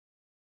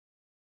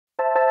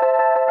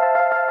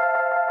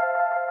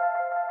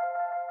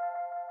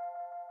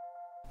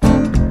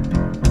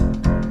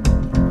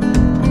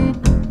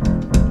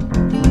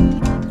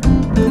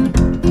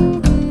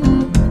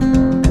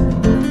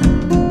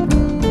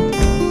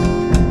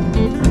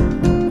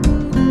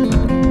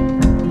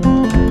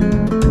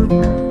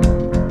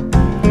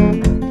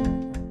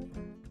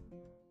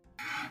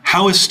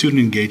is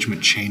student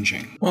engagement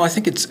changing? Well, I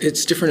think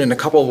it's different in a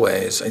couple of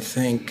ways. I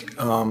think,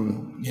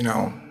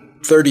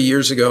 30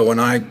 years ago when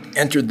I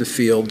entered the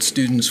field,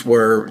 students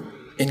were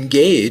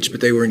engaged, but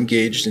they were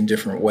engaged in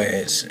different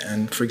ways.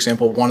 And for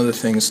example, one of the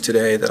things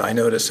today that I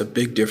notice a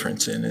big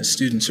difference in is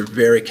students are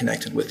very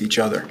connected with each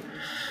other.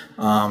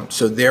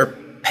 So their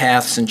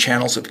paths and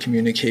channels of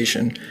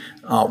communication,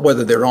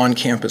 whether they're on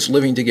campus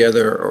living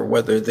together or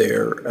whether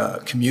they're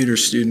commuter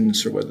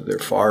students or whether they're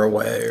far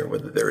away or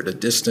whether they're at a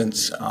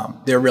distance,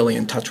 they're really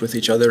in touch with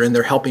each other and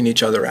they're helping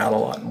each other out a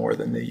lot more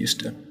than they used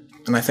to.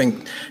 And I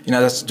think,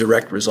 that's a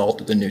direct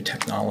result of the new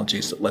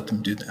technologies that let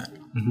them do that.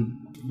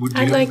 Mm-hmm.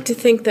 I'd like to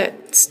think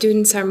that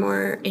students are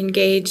more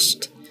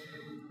engaged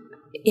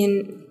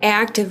in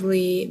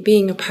actively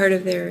being a part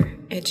of their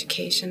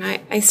education.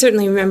 I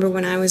certainly remember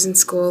when I was in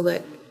school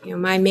that,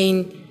 my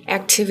main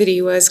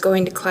activity was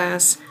going to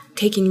class,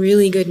 taking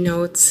really good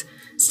notes,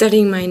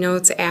 studying my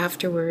notes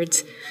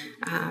afterwards,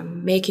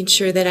 making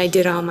sure that I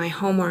did all my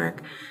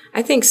homework.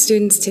 I think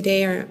students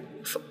today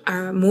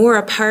are more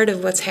a part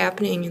of what's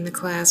happening in the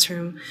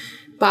classroom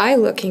by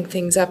looking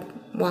things up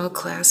while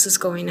class is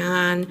going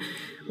on,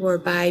 or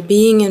by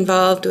being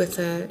involved with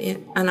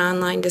an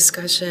online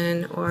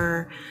discussion,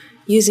 or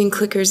using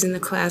clickers in the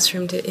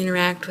classroom to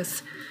interact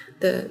with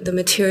the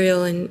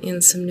material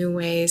in some new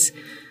ways.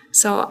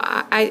 So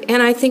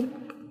I think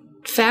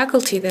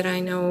faculty that I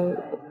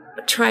know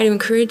try to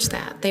encourage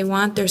that. They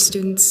want their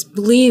students,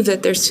 believe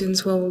that their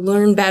students will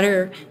learn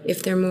better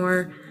if they're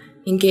more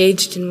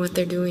engaged in what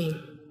they're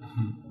doing.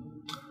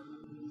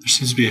 There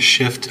seems to be a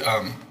shift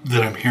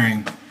that I'm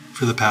hearing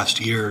for the past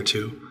year or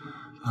two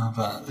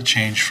of the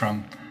change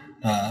from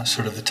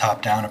sort of the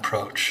top-down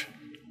approach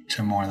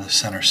to more the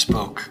center of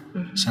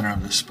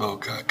the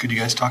spoke. Could you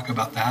guys talk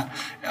about that?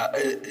 Are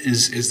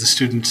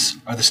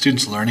the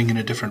students learning in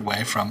a different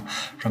way from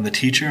the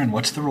teacher, and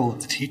what's the role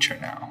of the teacher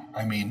now?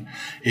 I mean,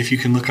 if you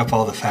can look up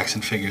all the facts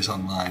and figures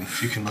online,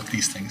 if you can look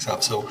these things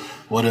up, so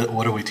what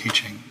are we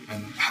teaching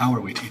and how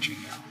are we teaching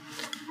now?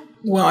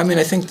 Well,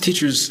 I think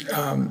teachers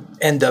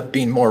end up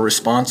being more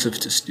responsive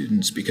to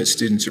students because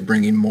students are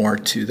bringing more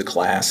to the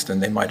class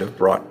than they might have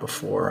brought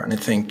before. And I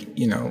think,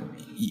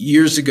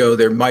 years ago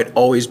there might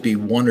always be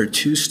one or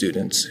two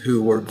students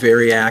who were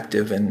very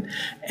active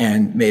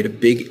and made a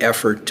big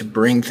effort to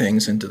bring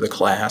things into the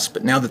class.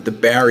 But now that the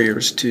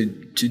barriers to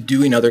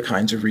doing other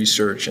kinds of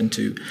research and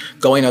to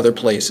going other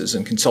places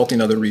and consulting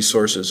other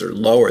resources are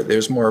lower,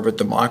 there's more of a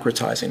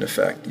democratizing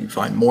effect. You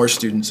find more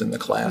students in the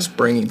class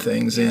bringing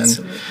things in.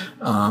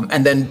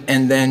 And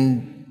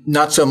then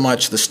not so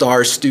much the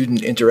star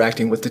student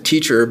interacting with the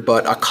teacher,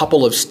 but a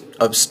couple of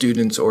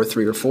students or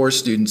 3 or 4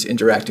 students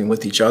interacting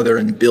with each other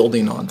and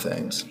building on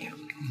things.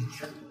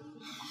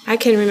 I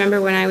can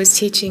remember when I was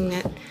teaching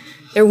that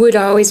there would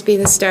always be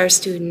the star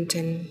student,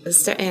 and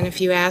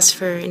if you asked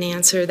for an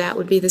answer, that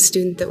would be the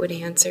student that would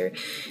answer.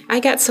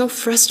 I got so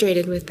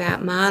frustrated with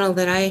that model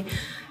that I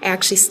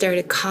actually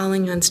started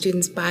calling on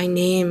students by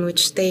name,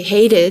 which they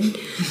hated,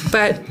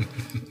 but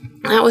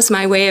that was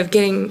my way of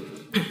getting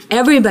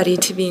everybody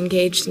to be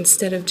engaged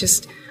instead of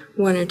just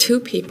 1 or 2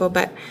 people.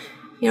 But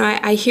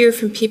I hear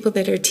from people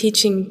that are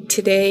teaching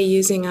today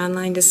using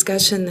online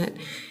discussion that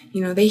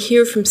they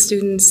hear from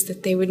students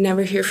that they would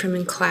never hear from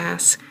in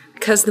class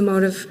because the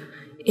mode of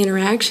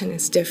interaction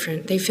is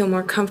different. They feel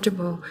more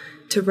comfortable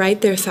to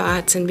write their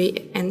thoughts and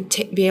be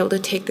able to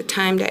take the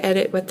time to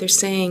edit what they're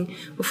saying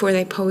before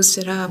they post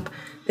it up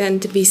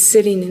than to be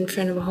sitting in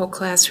front of a whole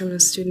classroom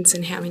of students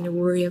and having to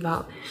worry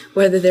about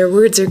whether their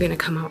words are going to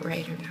come out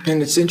right or not.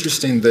 And it's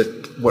interesting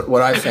that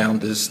what I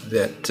found is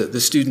that the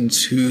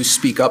students who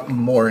speak up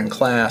more in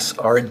class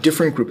are a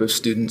different group of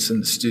students than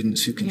the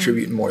students who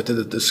contribute more to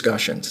the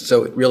discussions.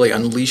 So it really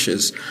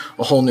unleashes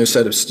a whole new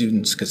set of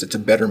students because it's a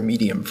better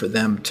medium for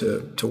them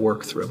to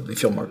work through. They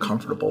feel more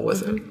comfortable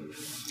with it.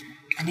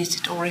 And is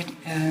it already...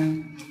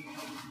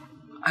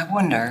 I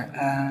wonder,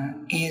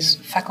 is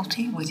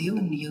faculty with you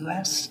in the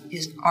US,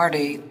 are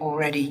they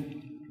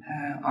already,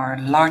 are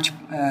large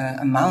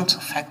amounts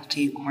of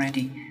faculty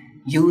already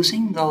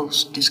using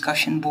those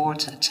discussion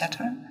boards,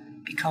 etc.?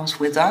 Because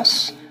with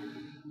us,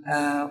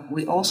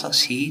 we also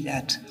see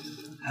that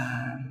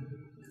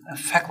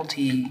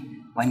faculty,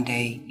 when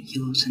they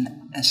use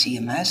a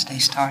CMS, they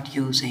start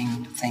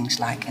using things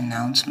like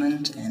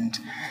announcement and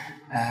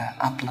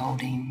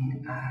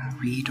uploading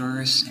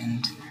readers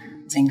and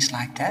things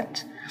like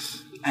that.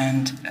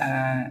 And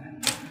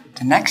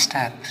the next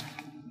step,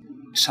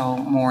 so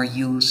more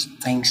use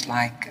things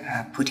like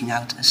putting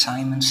out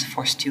assignments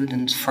for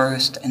students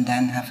first and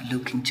then have a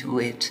look into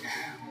it,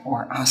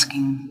 or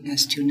asking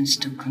students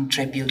to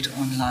contribute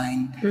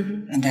online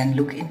and then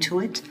look into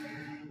it.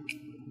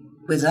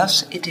 With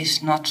us, it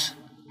is not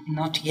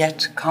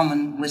yet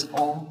common with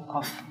all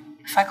of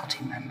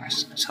faculty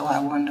members. So I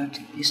wondered,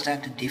 is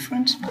that the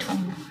difference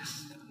between?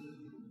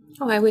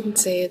 Oh, I wouldn't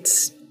say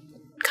it's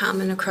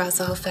common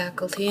across all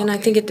faculty, and I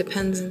think it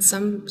depends in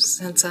some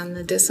sense on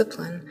the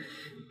discipline.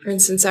 For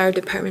instance, our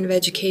Department of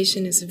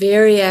Education is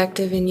very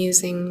active in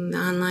using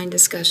online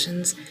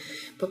discussions,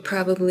 but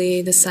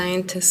probably the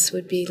scientists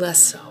would be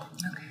less so.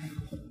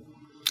 Okay.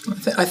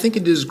 I think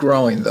it is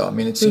growing, though. I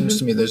mean, it seems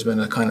to me there's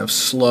been a kind of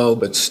slow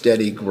but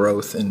steady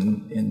growth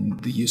in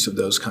the use of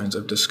those kinds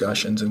of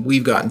discussions. And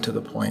we've gotten to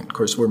the point, of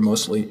course, we're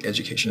mostly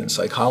education and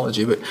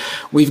psychology, but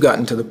we've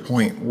gotten to the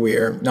point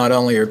where not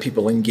only are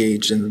people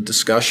engaged in the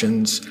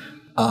discussions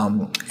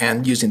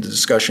and using the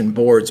discussion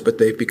boards, but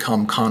they've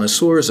become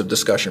connoisseurs of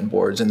discussion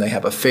boards, and they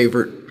have a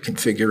favorite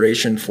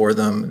configuration for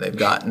them. They've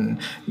gotten,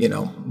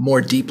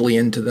 more deeply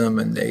into them,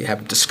 and they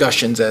have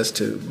discussions as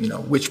to,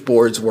 which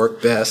boards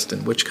work best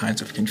and which kinds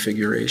of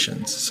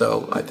configurations.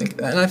 So I think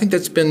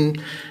that's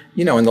been,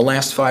 in the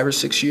last 5 or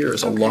 6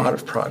 years, a lot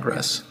of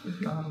progress.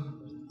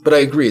 But I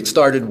agree, it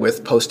started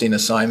with posting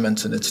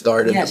assignments, and it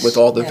started with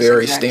all the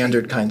very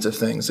standard kinds of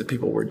things that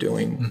people were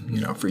doing,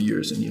 for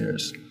years and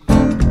years.